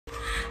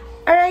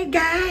Alright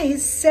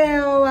guys, so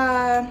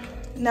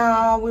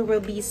now we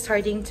will be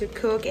starting to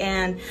cook,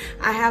 and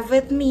I have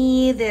with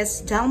me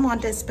this Del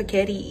Monte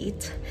Spaghetti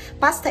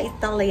Pasta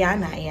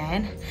Italiana,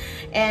 ayan.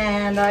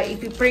 And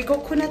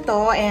ipiprecook ko na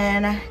to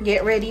and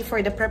get ready for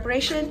the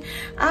preparation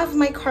of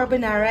my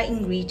carbonara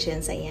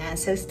ingredients, ayan.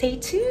 So stay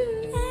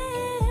tuned!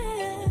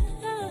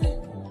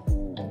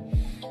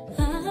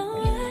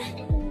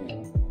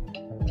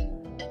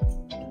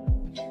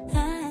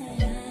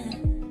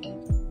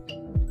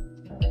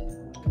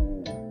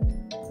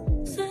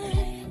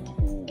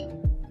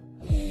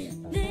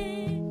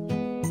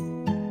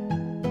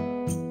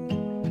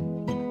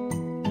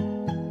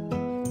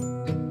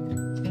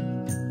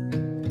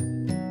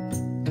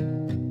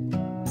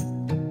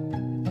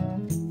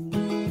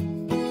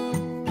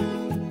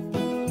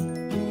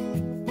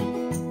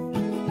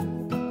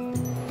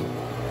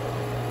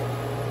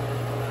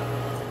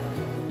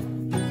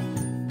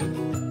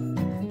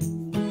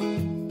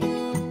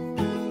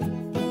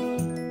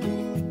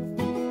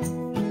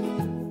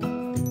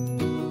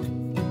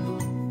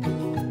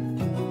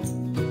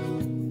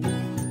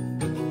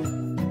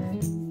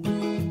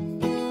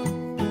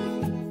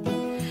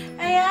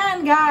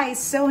 Guys,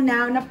 so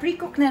now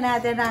na-precook na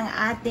natin ang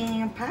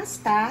ating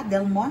pasta,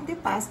 Del Monte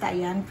pasta.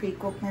 Ayan,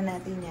 precook na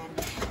natin yan.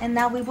 And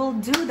now we will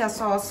do the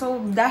sauce.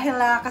 So dahil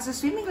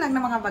kasaswimming lang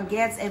ng mga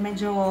bagets,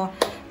 medyo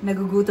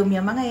nagugutom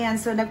yung mga yan.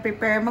 So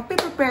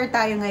magpe-prepare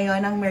tayo ngayon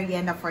ng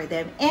merienda for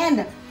them.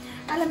 And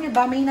alam niyo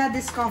ba, may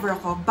na-discover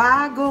ako,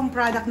 bagong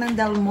product ng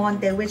Del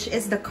Monte, which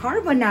is the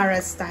carbonara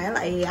style.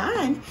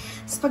 Ayan,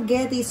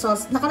 spaghetti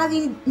sauce.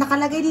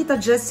 Nakalagay dito,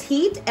 just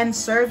heat and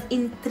serve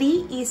in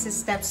 3 easy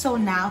steps. So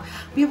now,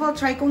 we will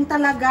try kung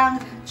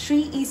talagang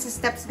 3 easy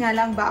steps nga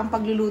lang ba ang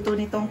pagluluto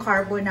nitong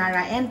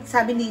carbonara. And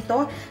sabi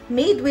dito,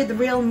 made with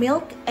real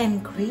milk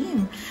and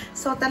cream.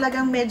 So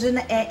talagang medyo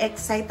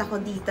na-excite ako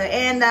dito.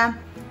 And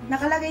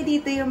nakalagay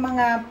dito yung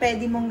mga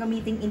pwede mong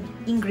gamiting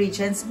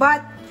ingredients.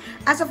 But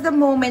as of the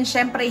moment,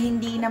 syempre,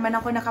 hindi naman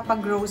ako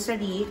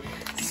nakapag-grocery.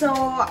 So,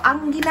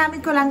 ang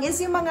ginamit ko lang is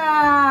yung mga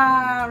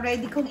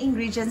ready kong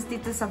ingredients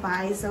dito sa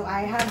bahay. So,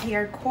 I have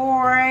here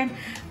corn.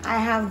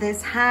 I have this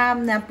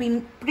ham na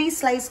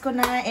pre-slice ko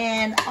na,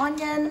 and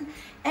onion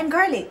and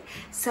garlic.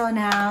 So,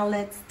 now,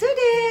 let's do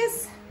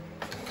this!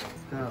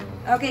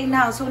 Okay,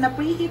 now, so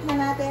na-preheat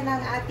na natin ang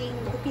ating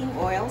cooking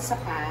oil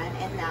sa pan.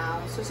 And now,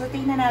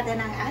 susutin na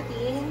natin ang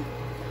ating,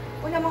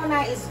 una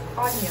muna is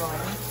onion.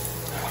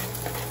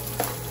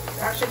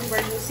 Actually, we're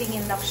using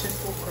induction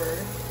cooker.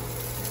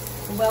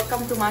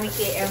 Welcome to Mami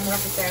KM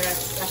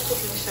Raketera's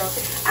cooking show.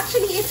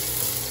 Actually,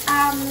 it's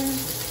I'm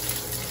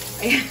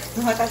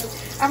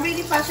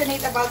really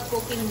passionate about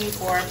cooking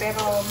before,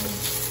 pero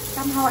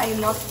somehow I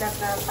lost that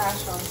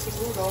passion,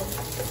 siguro.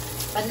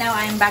 But now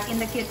I'm back in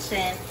the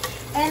kitchen.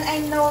 And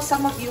I know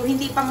some of you,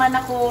 hindi pa man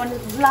ako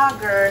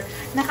vlogger,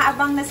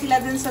 nakaabang na sila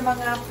dun sa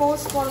mga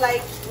posts ko,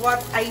 like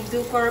what I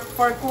do for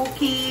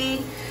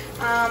cooking,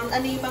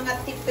 ano yung mga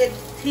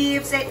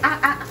tips.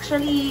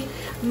 Actually,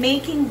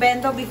 making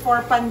bento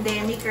before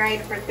pandemic,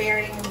 right?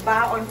 Preparing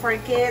baon for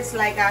kids,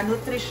 like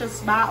nutritious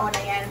baon,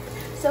 ayan.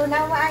 So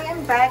now I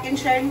am back and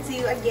sharing to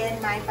you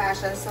again my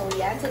passion. So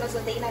yan,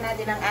 sinusutay na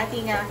natin ang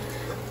ating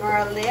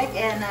garlic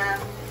and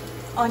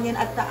onion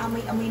at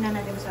amoy na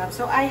natin sa.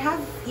 So I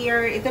have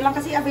here, ito lang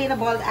kasi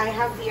available, I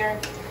have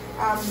here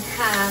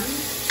ham.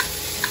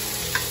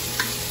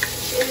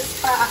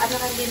 Is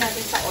ano din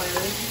natin sa oil,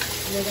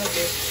 a little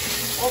bit.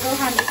 Although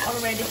ham is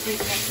already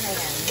pre-cooked na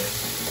yan.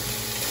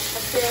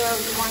 But still,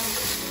 we want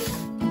to speak.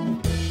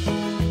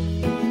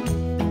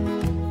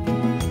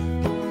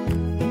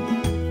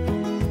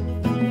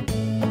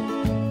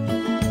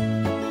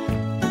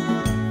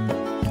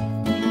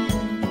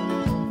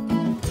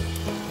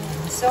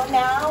 So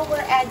now,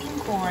 we're adding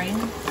corn.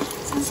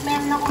 Since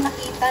meron ako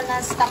nakita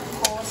na stock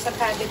ko sa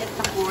cabinet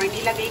na corn,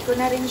 ilagay ko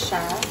na rin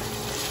siya.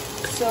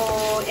 So,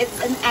 it's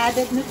an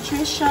added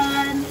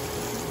nutrition.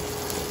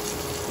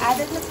 At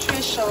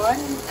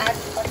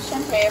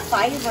syempre,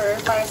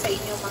 fiber para sa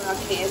inyong mga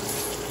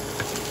kids.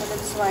 So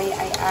that's why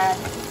I add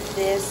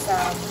this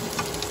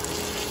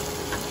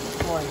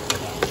corn.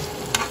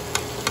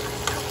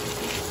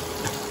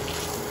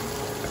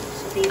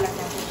 So, lang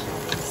natin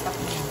siya. Stop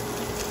na.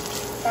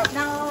 So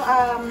now,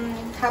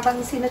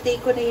 habang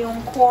sinutay ko na yung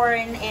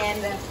corn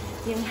and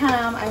yung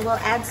ham, I will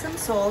add some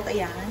salt.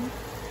 Ayan.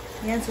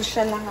 Ayan, so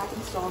siya lang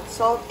natin salt.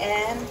 Salt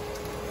and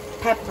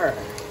pepper.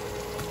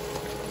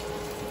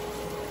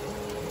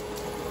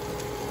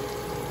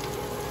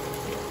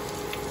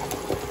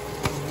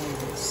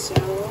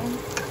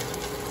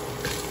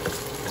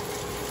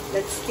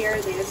 Let's stir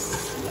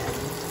this. Yeah.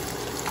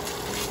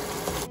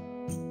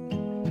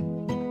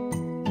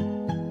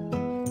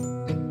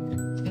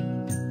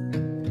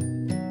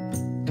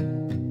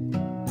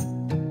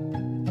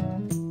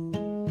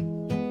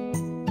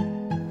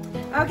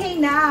 Okay,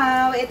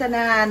 now, ito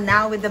na.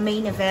 Now with the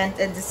main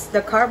event, it's the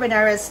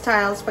carbonara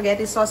style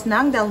spaghetti sauce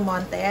ng Del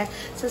Monte.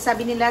 So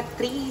sabi nila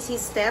 3 easy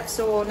steps.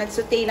 So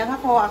nagsute lang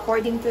ako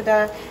according to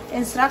the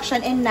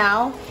instruction. And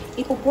now,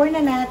 ipupour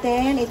na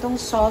natin itong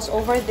sauce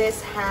over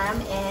this ham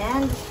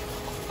and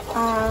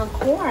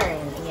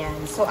corn. Ayan.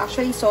 So,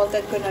 actually,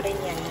 salted ko na rin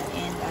yan.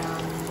 And,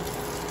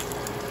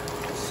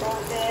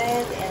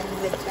 salted and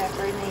with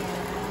pepper na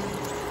yan.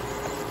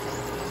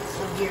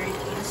 So, here it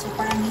is. So,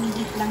 parang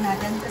hinihit lang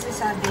natin kasi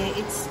sabi,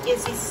 it's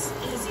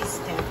easy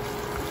step.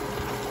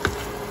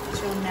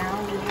 So, now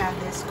we have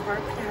this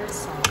Raketera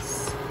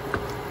sauce.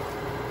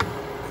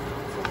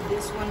 So,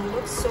 this one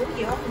looks so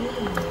yummy.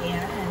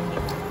 Ayan.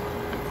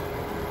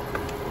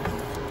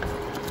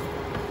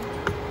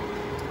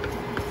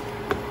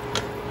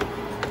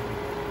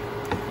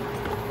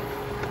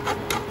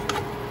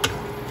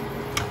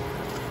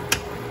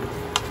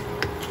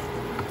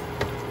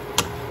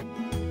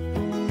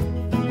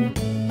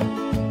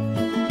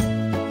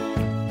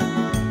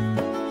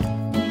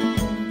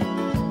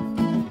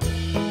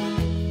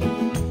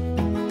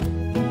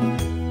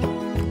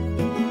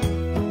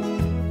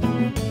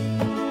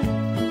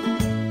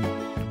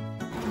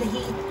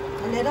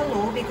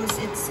 Low because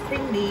it's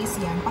cream base.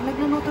 Yan. Pag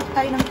nagluluto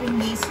tayo ng cream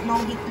base, low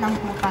heat lang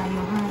po tayo.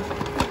 Ha?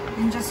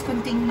 And just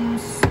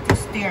continues to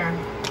stir.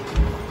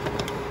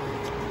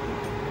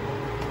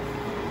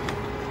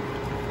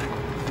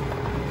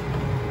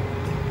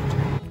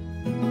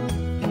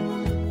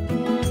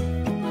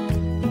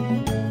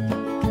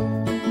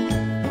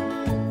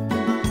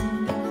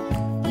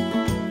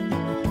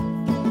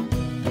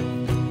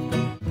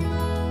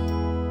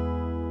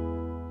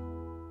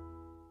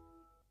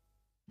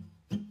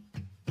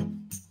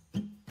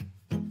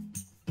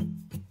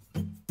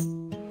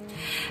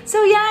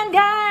 So, yan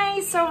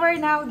guys. So,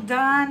 we're now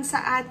done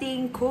sa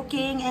ating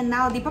cooking. And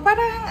now, di pa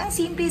parang ang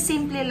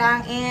simple-simple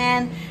lang.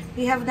 And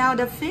we have now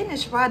the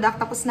finished product.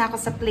 Tapos na ako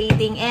sa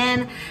plating.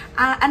 And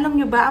alam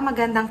nyo ba, ang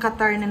magandang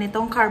katar na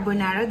nitong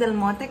carbonara, del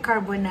Monte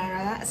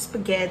Carbonara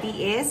Spaghetti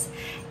is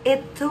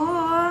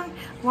itong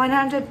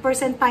 100%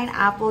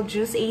 pineapple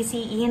juice ACE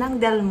ng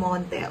Del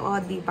Monte.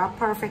 O, diba?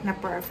 Perfect na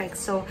perfect.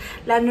 So,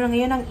 lalo na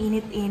ngayon ang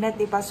init-init,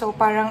 diba? So,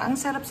 parang ang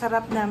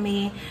sarap-sarap na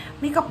may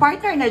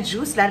ka-partner na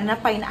juice, lalo na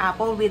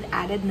pineapple with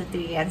added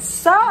nutrients.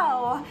 So,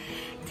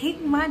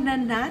 tikman na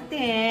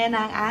natin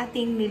ang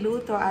ating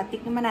niluto at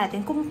tikman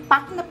natin kung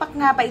pak na pak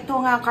nga ba ito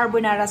nga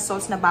carbonara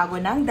sauce na bago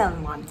ng Del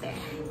Monte.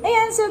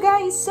 Ayan, so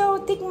guys,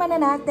 so tikman na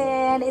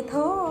natin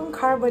itong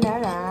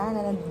carbonara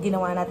na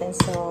ginawa natin.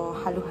 So,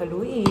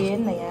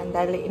 halu-haluin. Ayan,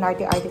 dahil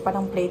inarte-arte pa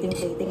ng plating,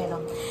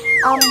 ano.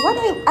 What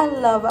I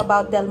love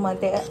about Del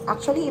Monte,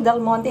 actually,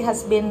 Del Monte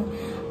has been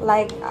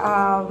like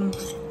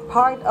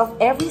part of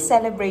every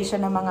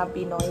celebration ng mga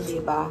Pinoy,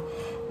 diba?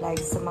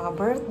 Like sa mga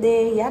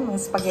birthday, yan,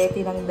 mga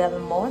spaghetti ng Del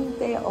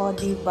Monte, o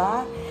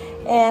diba?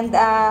 And,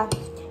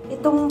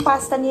 itong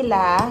pasta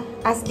nila,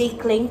 as they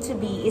claim to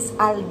be, is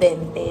al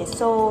dente.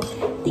 So,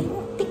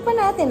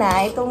 tikman natin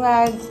itong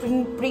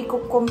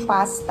pre-cooked kong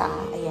pasta.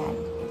 Ayan.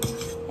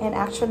 And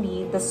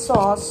actually, the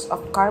sauce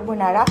of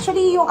carbonara.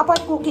 Actually, yung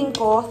upon cooking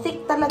ko,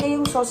 thick talaga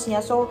yung sauce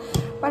niya. So,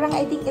 parang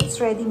I think it's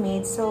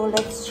ready-made. So,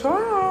 let's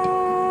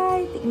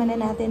try. Tikman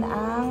na natin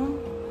ang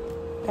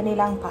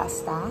kanilang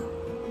pasta.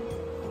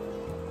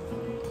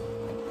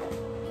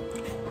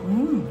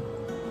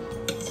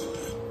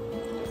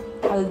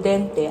 Al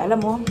dente. Alam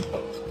mo,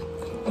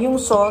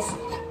 yung sauce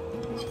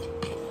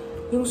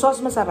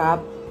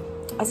masarap.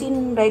 As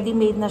in,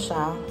 ready-made na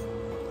siya.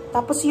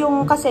 Tapos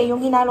kasi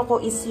yung hinalo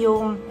ko is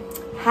yung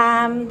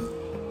ham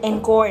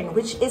and corn,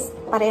 which is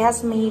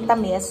parehas may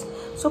tamis.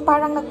 So,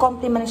 parang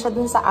nag-complement siya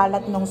dun sa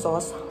alat ng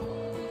sauce.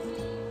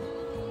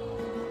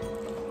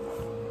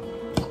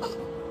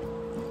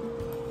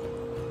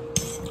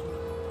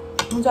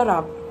 Ang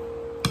sarap.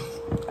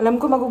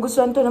 Alam ko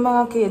magugustuhan to ng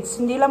mga kids.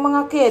 Hindi lang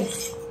mga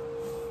kids.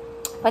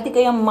 Pati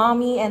kayang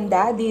mommy and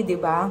daddy, di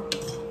ba?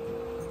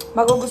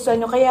 Magugustuhan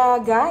nyo.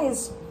 Kaya,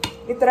 guys,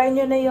 itry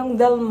nyo na yung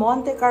Del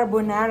Monte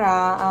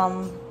Carbonara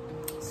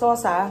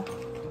sauce,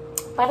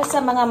 para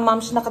sa mga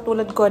moms na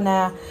katulad ko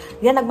na,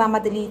 yan,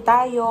 nagmamadali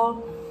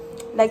tayo.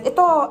 Like,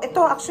 ito,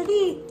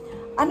 actually,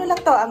 ano lang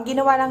to, ang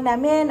ginawa lang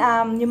namin,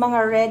 yung mga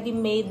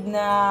ready-made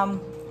na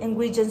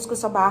ingredients ko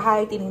sa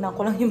bahay, tinignan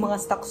ko lang yung mga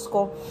stocks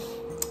ko.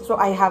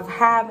 So, I have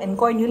ham and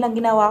corn. Yun lang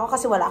ginawa ko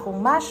kasi wala akong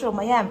mushroom.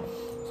 Ayan.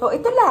 So,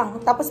 ito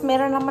lang. Tapos,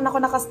 meron naman ako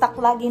nakastock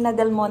lagi na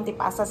Del Monte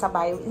pasta sa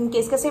bahay. In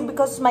case, kasi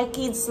because my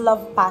kids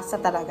love pasta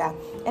talaga.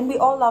 And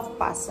we all love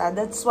pasta.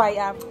 That's why,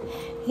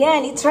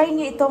 yan, itry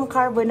nyo itong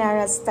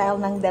carbonara style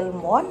ng Del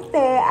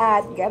Monte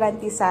at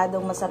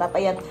garantisadong masarap.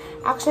 Ayan.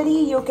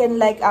 Actually, you can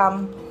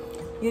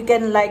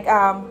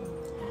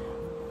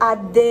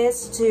add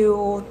this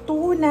to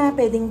tuna,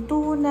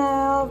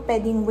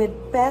 pwedeng with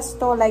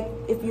pesto, like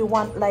if you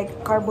want like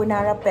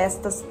carbonara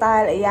pesto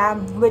style, ayan,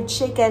 with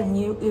chicken,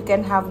 you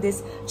can have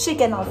this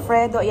chicken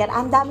alfredo, ayan,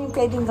 ang daming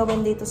pwedeng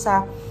gawin dito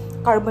sa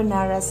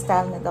carbonara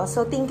style na to.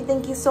 So, thank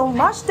you so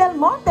much, Del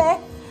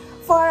Monte,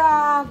 for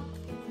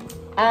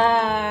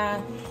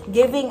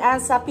giving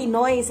us sa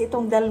Pinoy's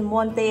itong Del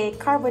Monte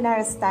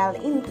Carbonara style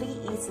in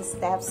 3 easy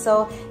steps.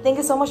 So, thank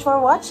you so much for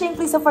watching.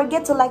 Please don't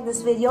forget to like this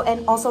video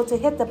and also to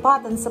hit the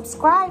button,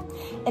 subscribe,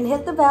 and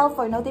hit the bell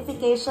for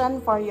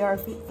notification for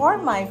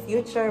my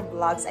future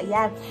vlogs.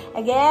 Ayan.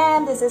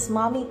 Again, this is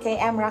Mommy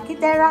KM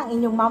Raketera, ang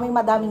inyong Mommy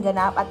Madaming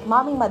Ganap at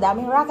Mommy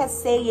Madaming Racket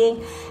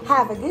saying,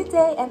 have a good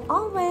day and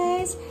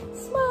always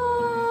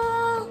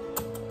smile.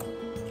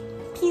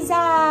 Peace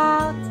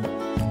out.